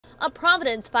A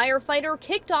Providence firefighter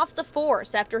kicked off the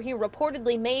force after he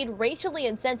reportedly made racially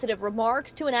insensitive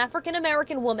remarks to an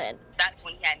African-American woman. That's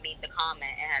when he had made the comment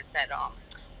and had said,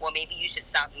 well, maybe you should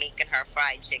stop making her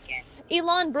fried chicken.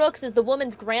 Elon Brooks is the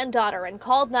woman's granddaughter and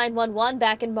called 911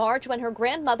 back in March when her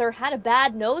grandmother had a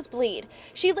bad nosebleed.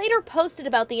 She later posted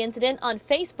about the incident on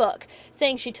Facebook,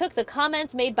 saying she took the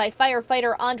comments made by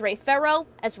firefighter Andre Ferro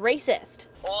as racist.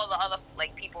 All the other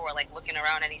people were looking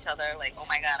around at each other like, oh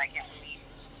my God, I can't believe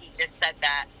he just said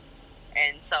that.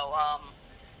 And so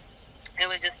I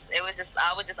was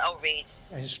just outraged.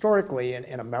 Historically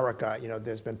in America,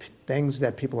 there's been things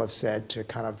that people have said to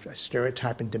kind of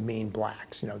stereotype and demean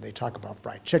blacks. They talk about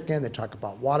fried chicken, they talk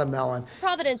about watermelon.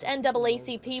 Providence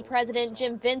NAACP President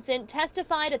Jim Vincent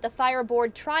testified at the fire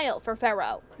board trial for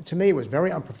Ferro. To me, it was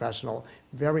very unprofessional,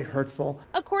 very hurtful.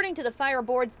 According to the fire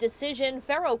board's decision,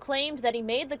 Ferro claimed that he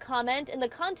made the comment in the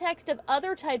context of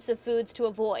other types of foods to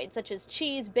avoid, such as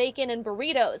cheese, bacon, and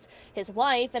burritos. His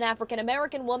wife, an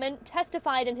African-American woman,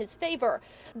 testified in his favor,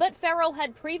 but Ferro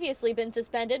had previously been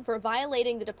suspended for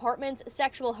violating the department's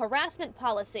sexual harassment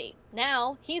policy.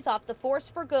 Now he's off the force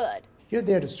for good. You're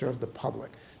there to serve the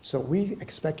public, so we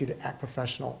expect you to act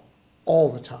professional all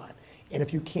the time. And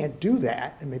if you can't do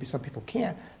that, and maybe some people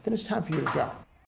can't, then it's time for you to go.